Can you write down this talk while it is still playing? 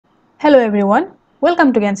Hello everyone,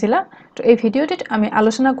 welcome to Gansila. To a video tit ami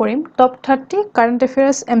alochona korim top 30 current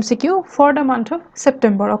affairs MCQ for the month of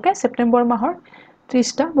September. Okay, September mahor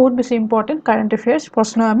 30 ta bahut beshi important current affairs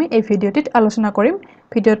proshno ami ei video tit alochona korim.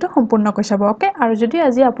 Video to সম্পূৰ্ণ কৰি চাব okay আৰু যদি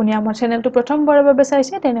আজি আপুনি আমাৰ চেনেলটো প্ৰথমবাৰৰ বাবে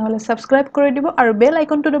চাইছে তেনেহলে সাবস্ক্ৰাইব কৰি দিব আৰু বেল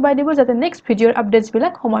আইকনটো দবাই দিব যাতে নেক্সট ভিডিওৰ আপডেটস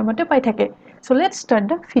বিলাক সময়মতে পাই থাকে so let's start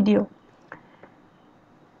da video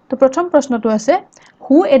তো প্ৰথম প্ৰশ্নটো আছে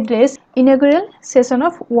who addressed inaugural session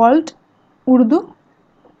of world urdu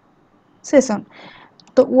session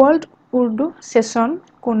তো world urdu session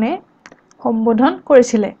কোনে সম্বোধন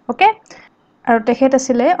কৰিছিলে ওকে আৰু তেখেত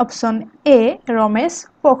আছিল option A Ramesh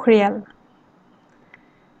Pokhriyal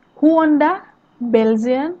Who won the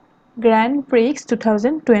Belgian Grand Prix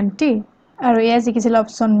 2020? আৰু এয়া জিকিছিল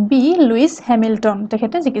অপচন বি লুইস হ্যামিল্টন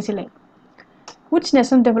তেখেতে জিকিছিলে Which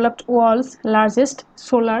nation developed world's largest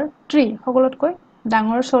solar tree? সকলোতকৈ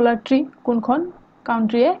ডাঙৰ solar tree কোনখন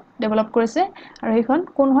কাউন্ট্ৰিয়ে ডেভেলপ কৰিছে আৰু এইখন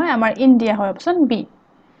কোন হয় আমাৰ ইন্ডিয়া হয় option B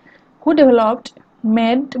Who developed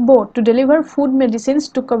med boat to deliver food medicines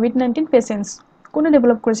to COVID-19 patients? কোনে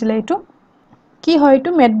ডেভেলপ কৰিছিলে এটো কি হয়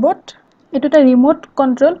এটো med boat এটো এটা ৰিমোট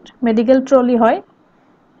কন্ট্ৰোলড মেডিকেল ট্ৰলি হয়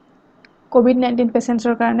COVID-19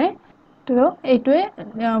 পেশেন্টৰ কাৰণে তো এইটোৱে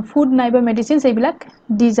ফুড নাইবা মেডিসিনস এইবিলাক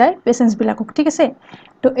দি যায় পেশেন্টস বিলাকক ঠিক আছে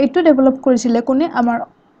তো এইটো ডেভেলপ কৰিছিলে কোনে আমাৰ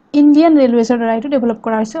ইন্ডিয়ান ৰেলৱেছৰ দ্বাৰা এইটো ডেভেলপ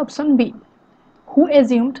কৰা হৈছে option B Who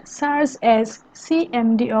assumed charge as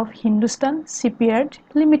CMD of Hindustan Shipyard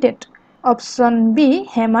Limited? Option B.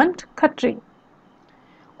 Hemant Khatri.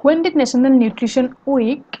 When did National Nutrition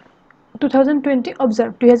Week 2020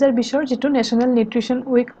 observe? 2020 যেটো National Nutrition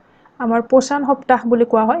Week আমাৰ পোষণ সপ্তাহ বুলি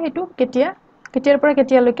কোৱা হয় এটো কেতিয়াৰ পৰা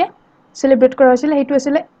কেতিয়ালৈকে সেলিব্ৰেট কৰা হৈছিল হেতু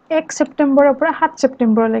আছিল 1 সেপ্টেম্বৰৰ পৰা 7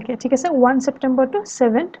 সেপ্টেম্বৰলৈকে ঠিক আছে 1 September two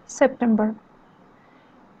 7th September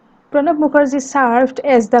Pranab Mukherjee served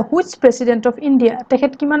as the which president of India?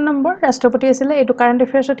 তেখেত কিমান নম্বৰ ৰাষ্ট্ৰপতি আছিল এটো কাৰেন্ট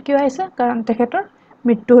অ্যাফেয়াৰ্সত কি হৈছে কাৰণ তেখেতৰ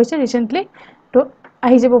মৃত্যু হৈছে ৰিসেন্টলি তো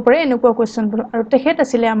আহি যাব পাৰে এনেকুৱা কোৱেশ্চন বোৰ আৰু তেখেত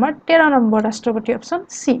আছিল আমাৰ 13 নম্বৰ ৰাষ্ট্ৰপতি option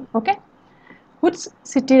C okay Which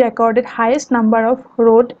city recorded highest number of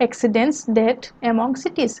road accidents death among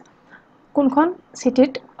cities? কোনখন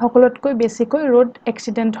সিটিত সকলোতকৈ বেছিকৈ road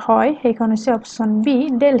accident হয় সেইখন হৈছে option B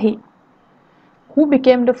Delhi Who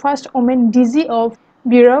became the first woman DG of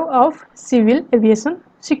Bureau of Civil Aviation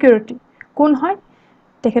Security? কোন হয়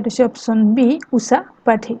তেখেত হৈছে option B Usha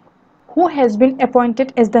পাঠী Who has been appointed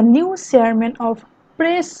as the new chairman of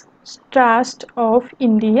Press Trust of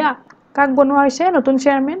India? কাক বনোৱা হৈছে নতুন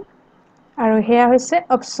চেয়াৰম্যান আৰু হেয়া হৈছে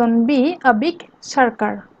option B আবিক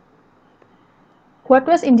Sarkar What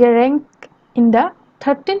was India rank in the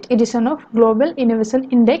 13th edition of Global Innovation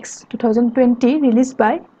Index 2020 released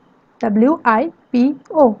by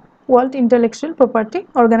WIPO World Intellectual Property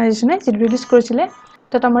Organization যেটো release কৰিছিলে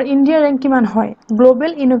তাত আমাৰ ইন্ডিয়া ৰেংক কিমান হয়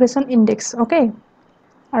গ্লোবাল ইনোভেশন ইনডেক্স ওকে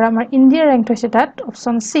আৰু আমাৰ ইন্ডিয়া ৰেংক হৈছে তাত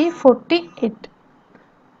অপচন সি 48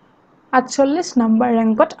 48 নম্বৰ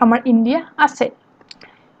ৰেংকত আমাৰ ইন্ডিয়া আছে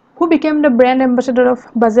Who became the brand ambassador of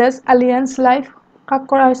Bajaj Allianz Life কাক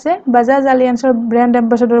কৰা হৈছে Bajaj Allianceৰ brand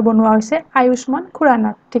ambassador বনোৱা হৈছে আয়ুষ্মান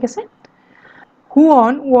খুৰানা ঠিক আছে Who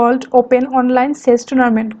won World Open Online Chess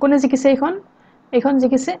Tournament কোনে জিকিছে এইখন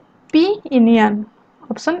জিকিছে P Indian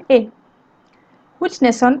option A Which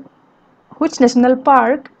national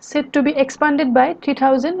park said to be expanded by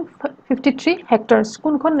 3053 hectares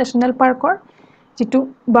কোনখন national parkৰ যেটো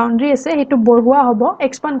বাউন্ডাৰী আছে হেতু বঢ়োৱা হ'ব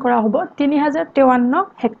এক্সপান্ড কৰা হ'ব 3053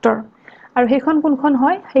 হেক্টৰ আৰু হেখন কোনখন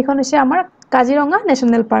হয় হেখন হৈছে আমাৰ কাজিৰঙা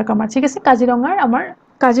নেশনাল পাৰ্ক আমাৰ ঠিক আছে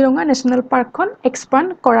কাজিৰঙা নেশনাল পাৰ্কখন এক্সপান্ড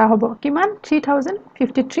কৰা হ'ব কিমান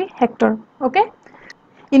 3053 hectare okay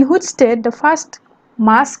In which state the first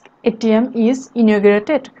mask ATM is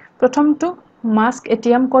inaugurated? প্ৰথমটো mask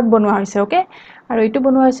ATM ক'ত বনোৱা হৈছে ওকে আৰু এটো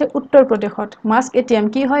বনোৱা হৈছে উত্তৰ প্ৰদেশত mask ATM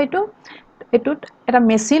কি হয় এটোত এটা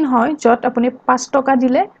মেচিন হয় যত আপুনি 5 টকা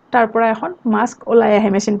দিলে তাৰ পৰা এখন মাস্ক ওলাই আহে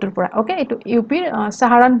মেচিনটোৰ পৰা ওকে এটো ইউপিৰ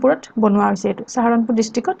সাহাৰানপুৰত বনোৱা হৈছে এটো সাহাৰানপুৰ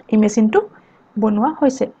ডিস্ট্ৰিক্টত এই মেচিনটো বনোৱা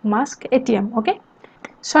হৈছে mask ATM okay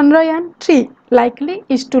Chandrayaan 3 likely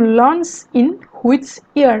is to launch in which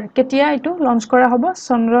year কেতিয়া এটো লঞ্চ কৰা হ'ব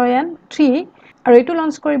Chandrayaan 3 আৰু এটো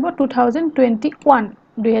লঞ্চ কৰিব 2021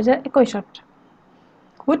 2021ত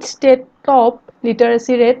Which state top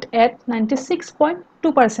literacy rate at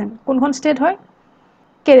 96.2% কোনখন স্টেট হয়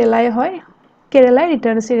কেৰালাই হয় কেৰালাই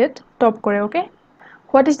literacy rate top কৰে okay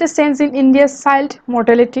What is the change in India's child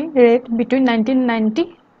mortality rate between 1990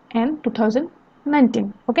 and 2019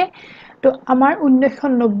 okay তো আমাৰ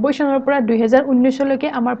 1990 চনৰ পৰা 2019 লৈকে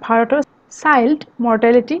আমাৰ ভাৰতৰ child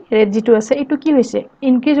mortality rate যেটো আছে এটো কি হৈছে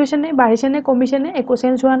ইনক্ৰিজ হৈছে নে বাঢ়িছে নে কমিছে নে একো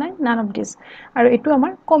চেঞ্জ হোৱা নাই none of this আৰু এটো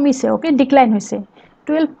আমাৰ কমিছে ওকে ডিক্লাইন হৈছে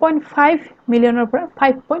 12.5 মিলিয়নৰ পৰা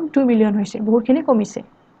 5.2 মিলিয়ন হৈছে বহুতখিনি কমিছে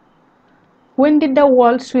When did the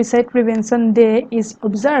World Suicide Prevention Day is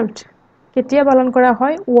observed? কেতিয়া পালন কৰা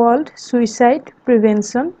হয় World Suicide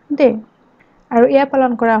Prevention Day আৰু এয়া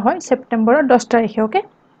পালন কৰা হয় সেপ্টেম্বৰৰ 10 তাৰিখে okay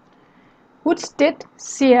Which state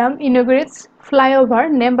CM inaugurates flyover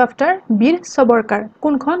named after বীৰ সাবৰকাৰ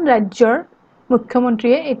কোনখন ৰাজ্যৰ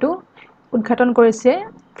মুখ্যমন্ত্ৰীয়ে এটো উদ্ঘাটন কৰিছে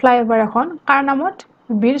ফ্লাইওভাৰ এখন কাৰ নামত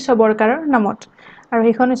বীৰ সাবৰকাৰৰ নামত আৰু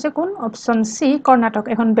এইখন হৈছে কোন অপচন সি কৰ্ণাটক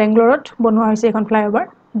এখন বেংগলোৰত বনোৱা হৈছে এখন ফ্লাইওভাৰ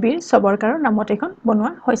বীৰ সাবৰকাৰৰ নামত এখন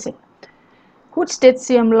বনোৱা হৈছে Which state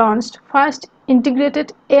CM launched first integrated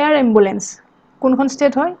air ambulance কোনখন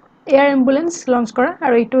ষ্টেট হয় এয়াৰ এম্বুলেন্স লঞ্চ কৰা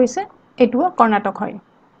আৰু এইটো হৈছে এটোও কৰ্ণাটক হয়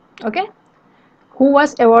okay Who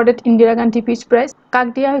was awarded Indira Gandhi Peace Prize কাক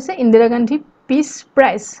দিয়া হৈছে ইন্দিৰা গান্ধী পিস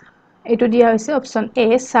প্ৰাইজ এটো দিয়া হৈছে option A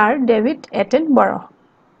sir David এটেনবৰহ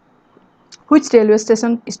Which railway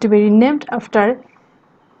station is to be renamed after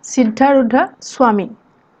Siddharudha Swami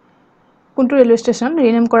কোনটো ৰেলৱে ষ্টেচন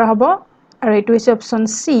ৰিনেম কৰা হ'ব আৰু এটো হৈছে অপচন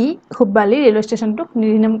সি হুব্বালি ৰেলৱে ষ্টেচনটো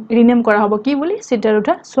ৰিনেম কৰা হ'ব কি বুলি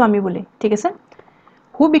সিদ্ধাৰুধা স্বামী বুলি ঠিক আছে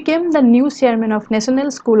Who became the new chairman of National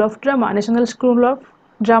School of Drama National School of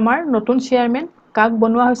Drama নতুন চেয়াৰম্যান কাক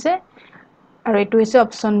বনোৱা হৈছে আৰু এটো হৈছে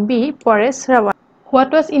option B Paresh Rawal What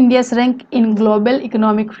was India's rank in Global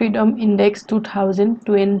Economic Freedom Index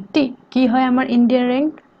 2020 কি হয় আমাৰ ইণ্ডিয়াৰ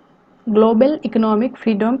rank Global Economic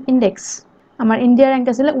Freedom Index আমাৰ ইণ্ডিয়াৰ ৰেংক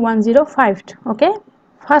আছিল 105 ওকে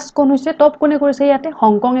ফাৰ্স্ট কোন হৈছে টপ কোনে কৰিছে ইয়াতে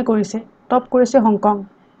হংকংে কৰিছে টপ কৰিছে Hong Kong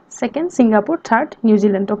second Singapore third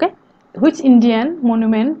New Zealand okay Which Indian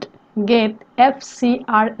monument get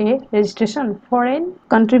FCRA registration Foreign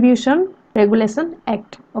Contribution Regulation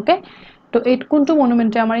Act okay তো এইট কোনটো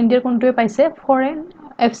মনুমেন্টে আমাৰ ইন্ডিয়াৰ কোনটোৱে পাইছে ফৰেন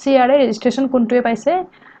FCRA ৰেজিস্ট্ৰেশন কোনটোৱে পাইছে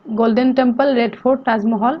golden temple red fort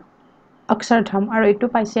Taj Mahal Akshardham আৰু এইটো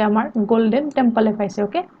পাইছে আমাৰ গোল্ডেন টেম্পলে পাইছে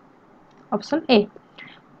okay option A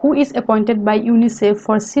Who is appointed by UNICEF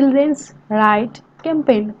for Children's Right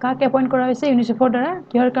Campaign কাক এপইন্ট কৰা হৈছে ইউনিসেফৰ দ্বাৰা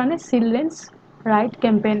কিহৰ কাৰণে Children's Right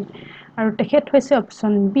Campaign আৰু তেখেত হৈছে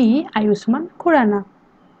option B Ayushman Khurana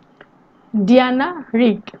Diana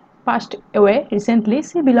Rigg passed away recently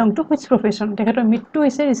she belonged to which profession তেখেতৰ মৃত্যু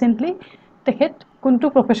হৈছে recently তেখেত কোনটো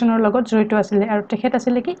প্ৰফেশনৰ লগত জড়িত আছিল আৰু তেখেত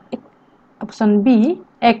আছিল কি অপশন বি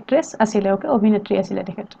এক্ট্ৰেছ আছিল ওকে অভিনেত্ৰী আছিল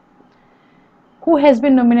তেখেত Who has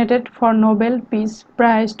been nominated for Nobel Peace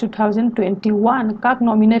Prize 2021 কাক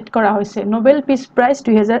নমিনেট কৰা হৈছে Nobel Peace Prize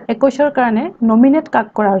 2021 ৰ কাৰণে নমিনেট কাক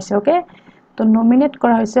কৰা হৈছে ওকে তো নমিনেট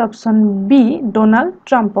কৰা হৈছে অপশন বি ডোনাল্ড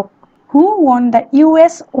ট্ৰাম্পক Who won the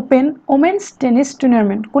US Open Women's Tennis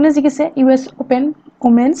Tournament কোনে জিকিছে US Open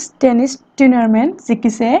Women's Tennis Tournament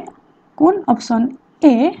জিকিছে কোন অপশন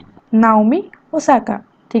এ নাওমি ওসাকা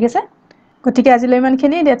ঠিক আছে গতিকে আজিলৈ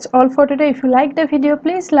ইমানখিনি that's all for today if you like the video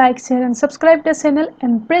please like share and subscribe the channel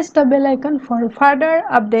and press the bell icon for further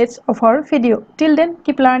updates of our video till then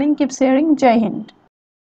keep learning keep sharing jai hind